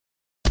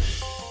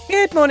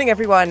Good morning,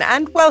 everyone,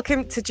 and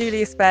welcome to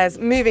Julius Baer's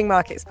Moving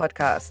Markets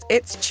podcast.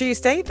 It's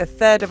Tuesday, the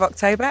 3rd of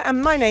October,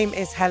 and my name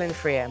is Helen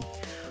Freer.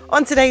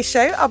 On today's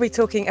show, I'll be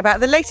talking about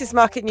the latest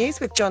market news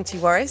with Jonti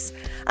Warris,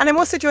 and I'm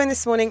also joined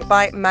this morning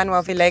by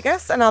Manuel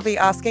Villegas, and I'll be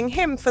asking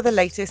him for the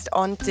latest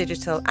on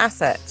digital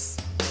assets.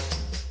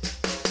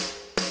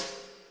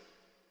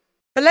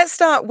 But let's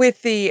start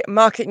with the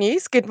market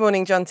news. Good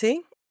morning, Jonti.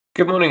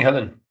 Good morning,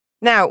 Helen.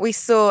 Now, we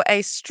saw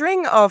a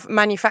string of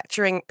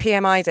manufacturing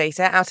PMI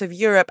data out of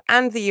Europe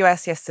and the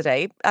US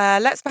yesterday.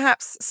 Let's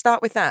perhaps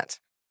start with that.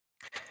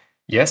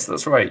 Yes,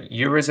 that's right.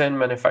 Eurozone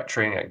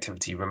manufacturing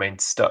activity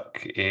remained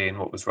stuck in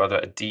what was rather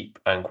a deep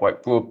and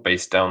quite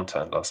broad-based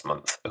downturn last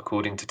month,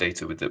 according to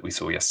data that we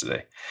saw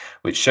yesterday,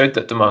 which showed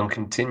that demand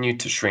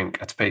continued to shrink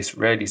at a pace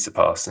rarely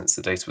surpassed since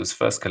the data was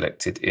first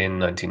collected in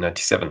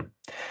 1997.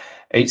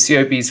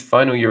 HCOB's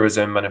final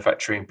Eurozone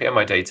manufacturing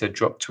PMI data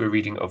dropped to a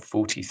reading of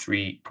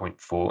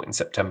 43.4 in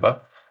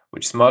September,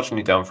 which is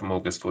marginally down from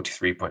August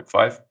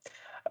 43.5,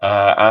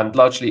 and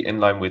largely in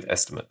line with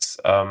estimates.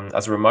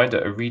 As a reminder,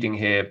 a reading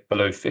here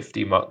below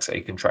 50 marks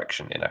a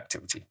contraction in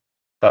activity.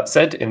 That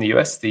said, in the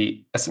US,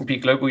 the S&P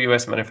Global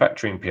US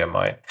Manufacturing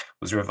PMI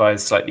was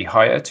revised slightly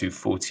higher to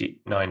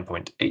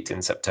 49.8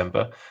 in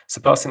September,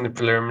 surpassing the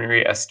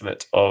preliminary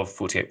estimate of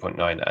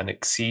 48.9 and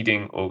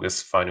exceeding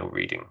August's final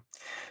reading.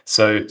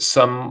 So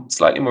some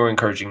slightly more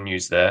encouraging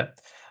news there.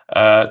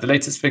 The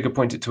latest figure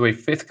pointed to a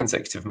fifth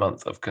consecutive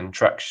month of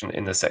contraction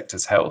in the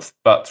sector's health,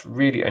 but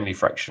really only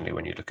fractionally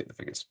when you look at the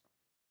figures.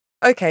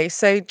 Okay,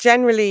 so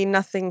generally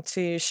nothing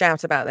to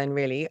shout about then,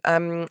 really.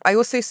 I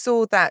also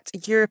saw that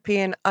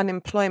European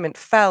unemployment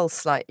fell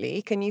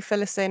slightly. Can you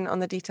fill us in on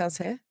the details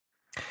here?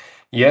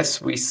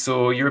 Yes, we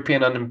saw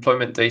European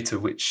unemployment data,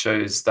 which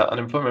shows that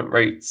unemployment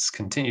rates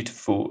continue to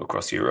fall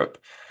across Europe.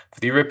 For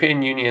the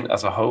European Union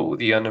as a whole,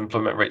 the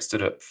unemployment rate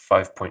stood at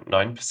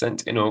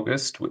 5.9% in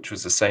August, which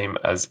was the same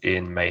as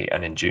in May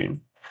and in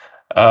June.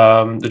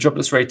 The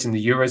jobless rate in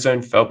the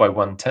eurozone fell by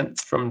 1/10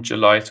 from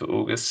July to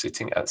August,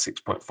 sitting at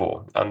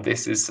 6.4, and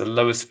this is the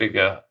lowest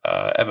figure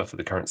ever for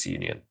the currency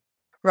union.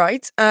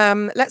 Right.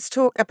 Let's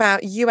talk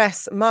about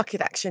US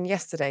market action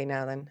yesterday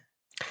now then.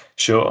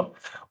 Sure.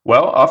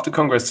 Well, after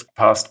Congress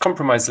passed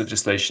compromise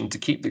legislation to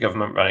keep the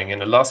government running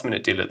in a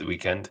last-minute deal at the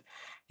weekend,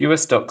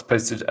 US stocks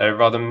posted a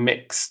rather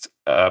mixed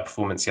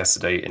performance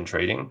yesterday in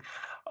trading.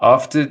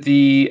 After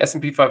the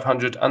S&P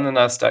 500 and the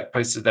Nasdaq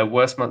posted their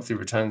worst monthly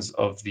returns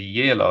of the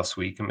year last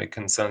week amid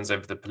concerns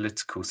over the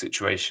political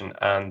situation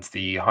and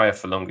the higher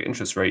for longer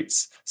interest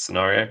rates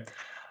scenario,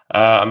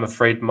 I'm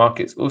afraid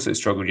markets also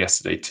struggled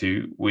yesterday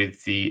too,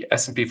 with the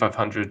S&P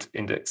 500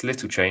 index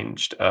little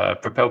changed,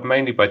 propelled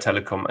mainly by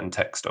telecom and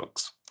tech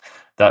stocks.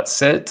 That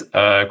said,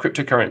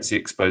 cryptocurrency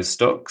exposed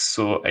stocks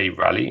saw a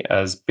rally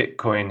as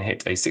Bitcoin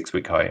hit a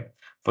 6-week high,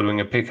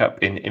 following a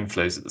pickup in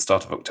inflows at the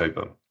start of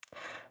October.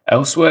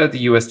 Elsewhere,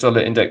 the US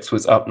dollar index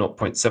was up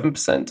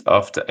 0.7%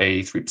 after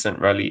a 3%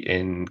 rally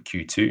in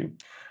Q2.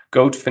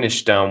 Gold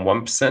finished down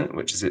 1%,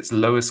 which is its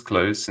lowest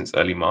close since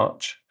early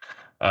March.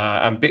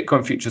 And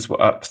Bitcoin futures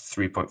were up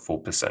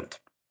 3.4%.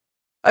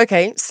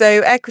 Okay,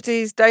 so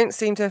equities don't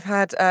seem to have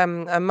had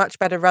a much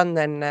better run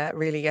than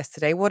really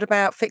yesterday. What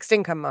about fixed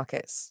income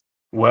markets?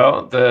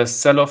 Well, the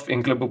sell-off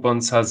in global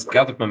bonds has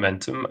gathered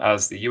momentum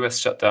as the US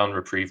shutdown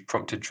reprieve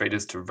prompted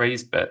traders to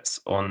raise bets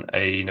on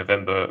a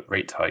November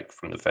rate hike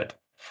from the Fed.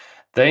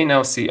 They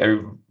now see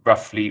a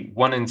roughly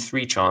 1 in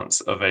 3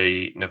 chance of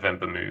a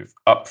November move,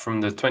 up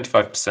from the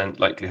 25%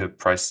 likelihood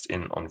priced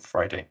in on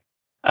Friday.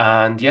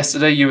 And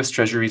yesterday, US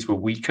Treasuries were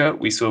weaker.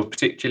 We saw a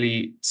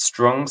particularly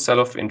strong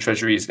sell-off in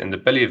Treasuries in the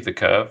belly of the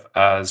curve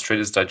as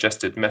traders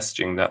digested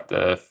messaging that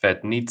the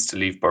Fed needs to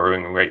leave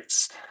borrowing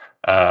rates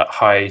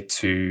high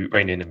to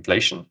rein in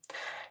inflation.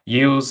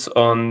 Yields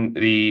on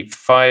the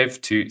 5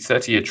 to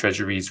 30-year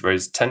Treasuries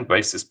rose 10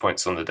 basis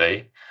points on the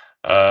day.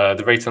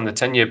 The rate on the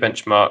 10-year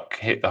benchmark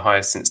hit the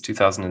highest since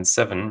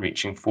 2007,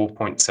 reaching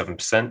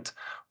 4.7%,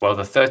 while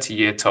the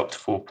 30-year topped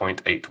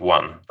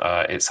 4.81,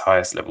 its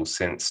highest level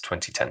since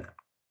 2010.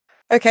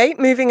 Okay,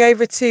 moving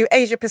over to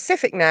Asia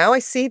Pacific now. I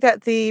see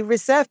that the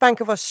Reserve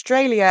Bank of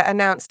Australia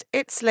announced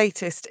its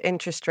latest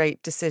interest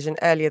rate decision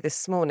earlier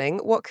this morning.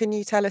 What can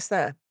you tell us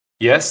there?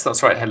 Yes,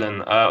 that's right,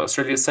 Helen.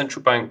 Australia's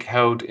central bank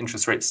held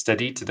interest rates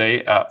steady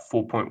today at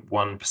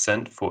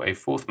 4.1% for a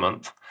fourth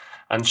month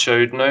and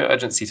showed no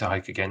urgency to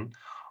hike again,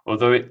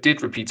 although it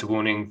did repeat a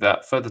warning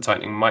that further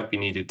tightening might be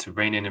needed to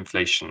rein in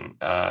inflation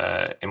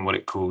in what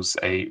it calls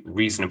a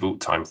reasonable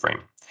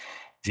timeframe.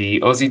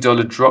 The Aussie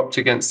dollar dropped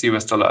against the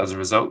US dollar as a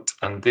result,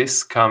 and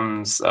this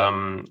comes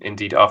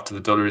indeed after the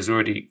dollar is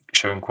already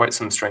showing quite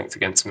some strength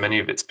against many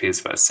of its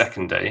peers for a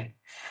second day.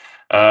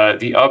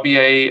 The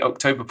RBA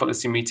October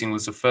policy meeting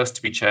was the first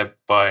to be chaired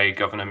by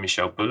Governor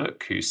Michelle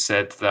Bullock, who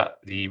said that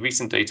the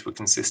recent data were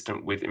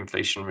consistent with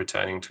inflation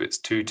returning to its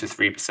 2 to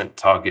 3%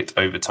 target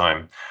over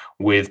time,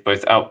 with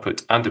both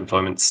output and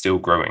employment still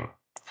growing.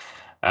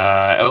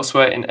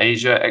 Elsewhere in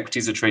Asia,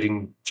 equities are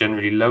trading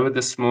generally lower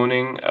this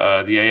morning.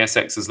 The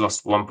ASX has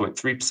lost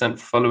 1.3%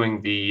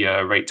 following the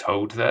rate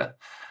hold there.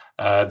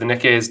 The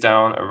Nikkei is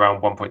down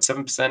around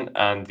 1.7%,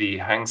 and the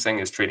Hang Seng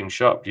is trading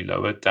sharply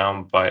lower,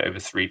 down by over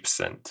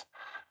 3%.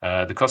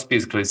 The Kospi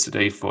is closed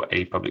today for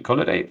a public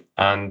holiday,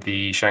 and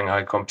the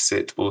Shanghai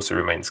Composite also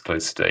remains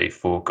closed today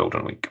for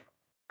Golden Week.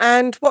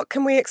 And what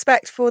can we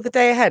expect for the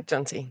day ahead,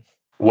 Jonti?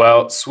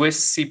 Well,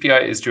 Swiss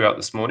CPI is due out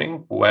this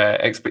morning,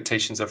 where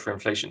expectations are for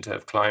inflation to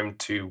have climbed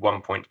to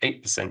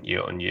 1.8%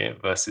 year on year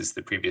versus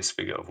the previous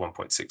figure of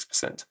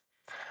 1.6%.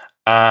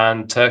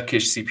 And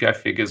Turkish CPI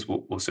figures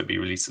will also be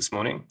released this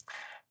morning.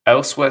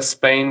 Elsewhere,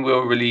 Spain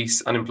will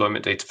release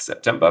unemployment data for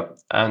September,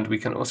 and we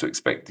can also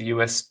expect the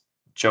US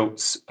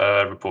JOLTS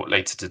report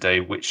later today,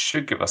 which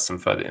should give us some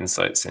further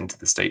insights into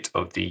the state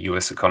of the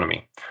US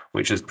economy,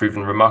 which has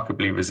proven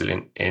remarkably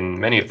resilient in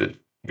many of the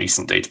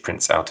recent data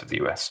prints out of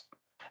the US.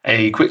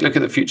 A quick look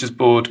at the futures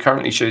board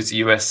currently shows the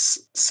US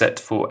set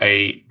for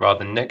a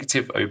rather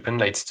negative open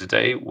later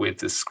today, with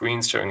the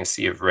screens showing a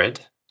sea of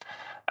red.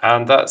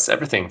 And that's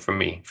everything from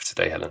me for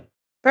today, Helen.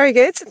 Very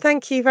good.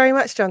 Thank you very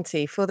much,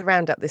 Jonti, for the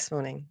roundup this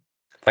morning.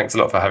 Thanks a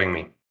lot for having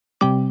me.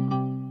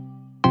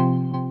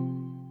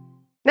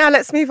 Now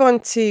let's move on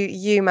to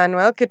you,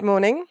 Manuel. Good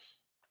morning.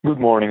 Good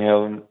morning,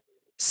 Helen.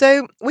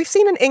 So we've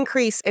seen an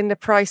increase in the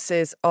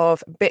prices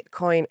of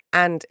Bitcoin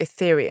and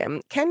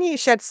Ethereum. Can you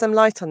shed some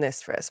light on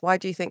this for us? Why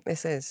do you think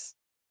this is?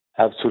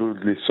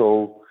 Absolutely.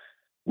 So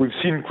we've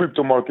seen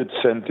crypto market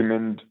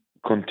sentiment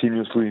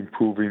continuously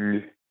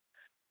improving,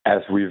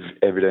 as we've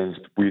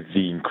evidenced with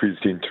the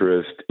increased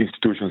interest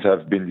institutions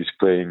have been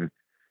displaying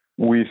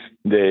with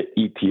the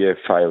ETF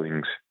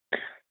filings.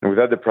 And with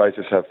that, the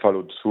prices have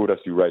followed suit, as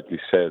you rightly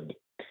said.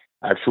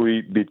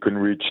 Actually, Bitcoin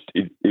reached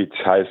its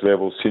highest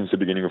level since the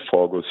beginning of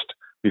August,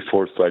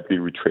 before slightly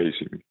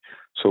retracing.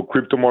 So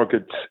crypto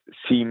markets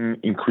seem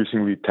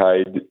increasingly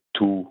tied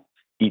to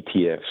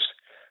ETFs,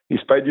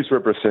 despite this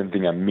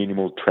representing a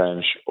minimal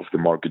tranche of the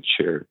market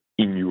share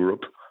in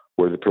Europe,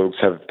 where the products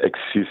have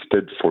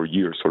existed for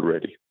years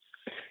already.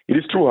 It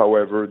is true,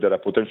 however, that a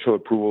potential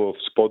approval of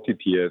spot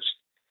ETFs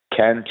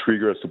can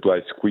trigger a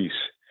supply squeeze,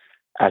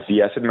 as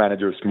the asset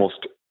managers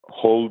must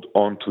hold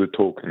on to the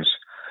tokens.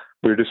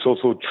 But it is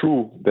also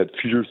true that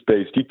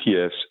futures-based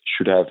ETFs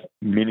should have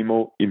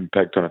minimal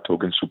impact on a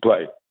token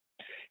supply.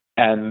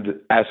 And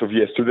as of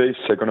yesterday,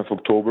 2nd of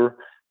October,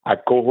 a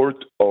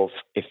cohort of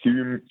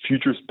Ethereum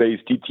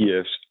futures-based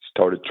ETFs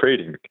started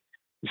trading.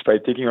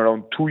 Despite taking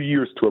around 2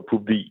 years to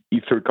approve the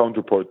Ether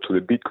counterpart to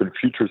the Bitcoin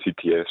futures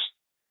ETFs,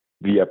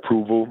 the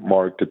approval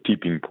marked a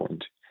tipping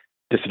point.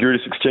 The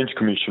Securities Exchange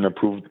Commission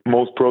approved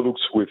most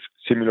products with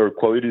similar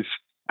qualities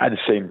at the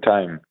same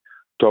time,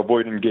 to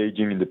avoid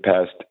engaging in the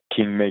past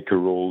kingmaker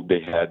role they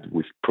had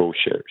with pro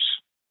shares.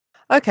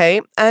 Okay,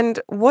 and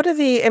what are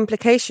the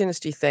implications,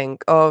 do you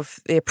think,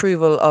 of the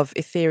approval of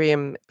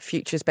Ethereum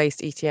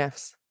futures-based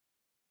ETFs?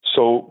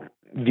 So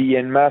the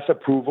en masse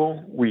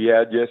approval we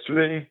had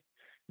yesterday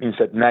means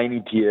that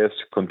 9 ETFs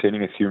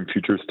containing Ethereum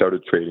futures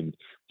started trading.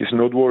 It's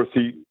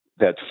noteworthy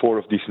that 4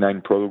 of these 9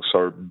 products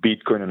are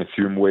Bitcoin and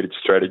Ethereum-weighted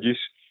strategies,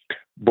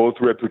 both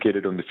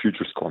replicated on the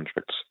futures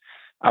contracts.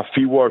 A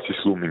fee wars is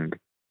looming,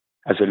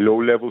 as the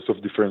low levels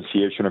of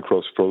differentiation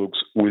across products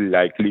will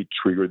likely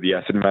trigger the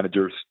asset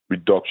manager's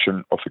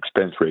reduction of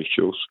expense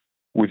ratios,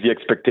 with the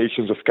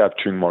expectations of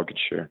capturing market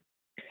share.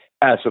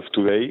 As of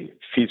today,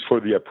 fees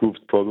for the approved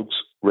products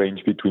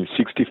range between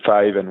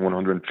 65 and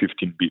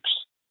 115 bips.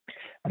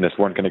 And as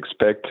one can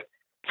expect,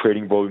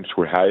 trading volumes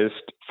were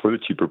highest for the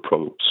cheaper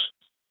products.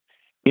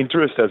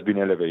 Interest has been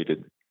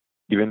elevated,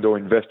 even though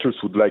investors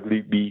would likely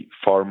be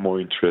far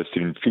more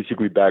interested in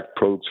physically backed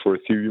products for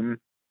Ethereum,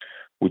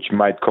 which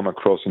might come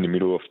across in the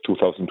middle of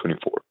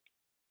 2024.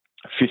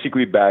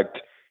 Physically backed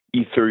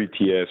Ether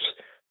ETFs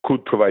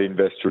could provide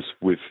investors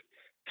with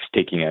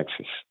staking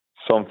access,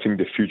 something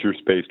the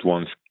futures-based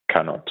ones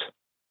cannot.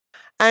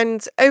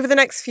 And over the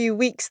next few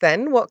weeks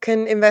then, what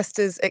can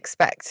investors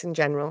expect in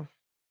general?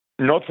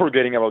 Not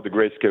forgetting about the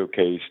grayscale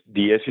case,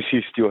 the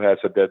SEC still has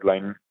a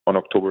deadline on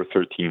October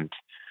 13th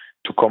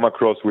to come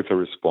across with a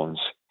response.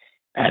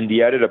 And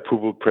the added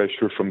approval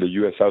pressure from the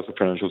U.S. House of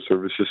Financial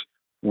Services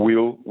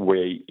will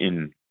weigh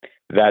in.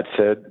 That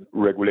said,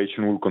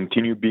 regulation will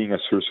continue being a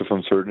source of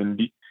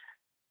uncertainty,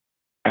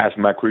 as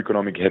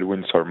macroeconomic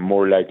headwinds are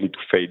more likely to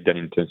fade than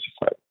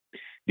intensify,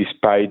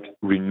 despite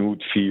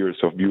renewed fears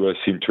of U.S.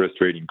 interest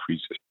rate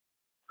increases.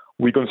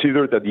 We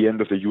consider that the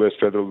end of the U.S.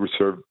 Federal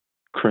Reserve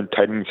current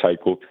tightening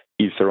cycle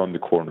is around the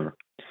corner,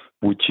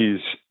 which is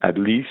at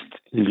least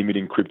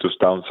limiting crypto's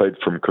downside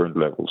from current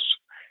levels.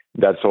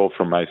 That's all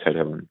from my side,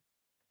 Helen.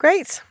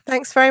 Great.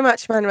 Thanks very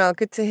much, Manuel.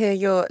 Good to hear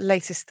your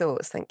latest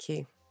thoughts. Thank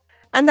you.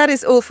 And that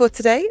is all for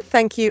today.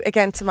 Thank you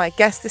again to my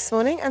guest this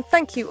morning, and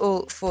thank you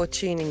all for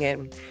tuning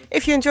in.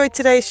 If you enjoyed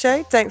today's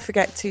show, don't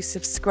forget to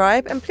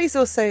subscribe, and please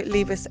also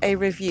leave us a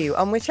review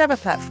on whichever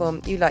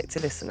platform you like to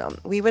listen on.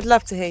 We would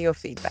love to hear your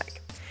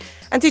feedback.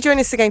 And do join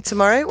us again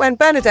tomorrow, when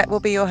Bernadette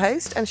will be your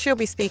host, and she'll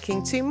be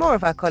speaking to more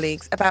of our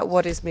colleagues about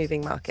what is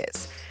moving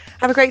markets.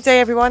 Have a great day,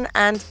 everyone,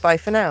 and bye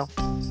for now.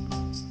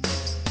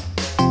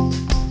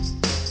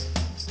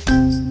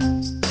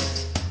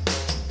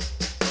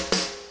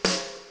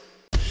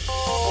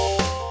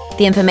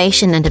 The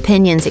information and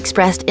opinions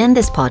expressed in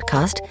this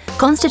podcast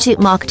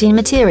constitute marketing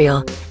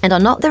material and are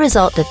not the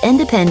result of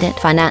independent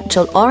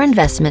financial or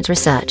investment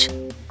research.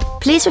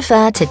 Please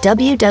refer to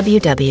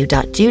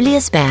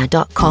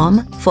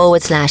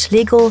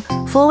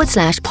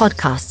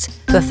www.juliusbaer.com/legal/podcasts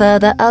for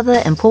further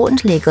other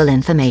important legal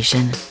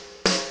information.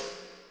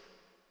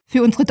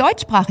 Für unsere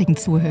deutschsprachigen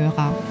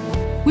Zuhörer.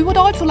 We would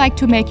also like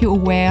to make you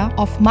aware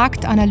of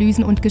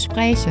Marktanalysen und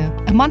Gespräche,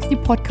 a monthly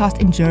podcast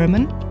in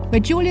German, where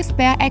Julius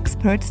Baer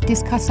experts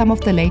discuss some of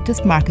the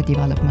latest market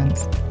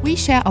developments. We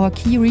share our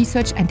key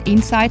research and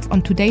insights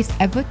on today's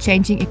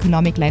ever-changing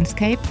economic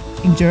landscape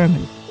in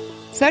German.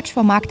 Search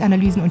for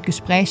Marktanalysen und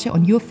Gespräche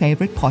on your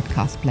favorite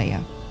podcast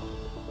player.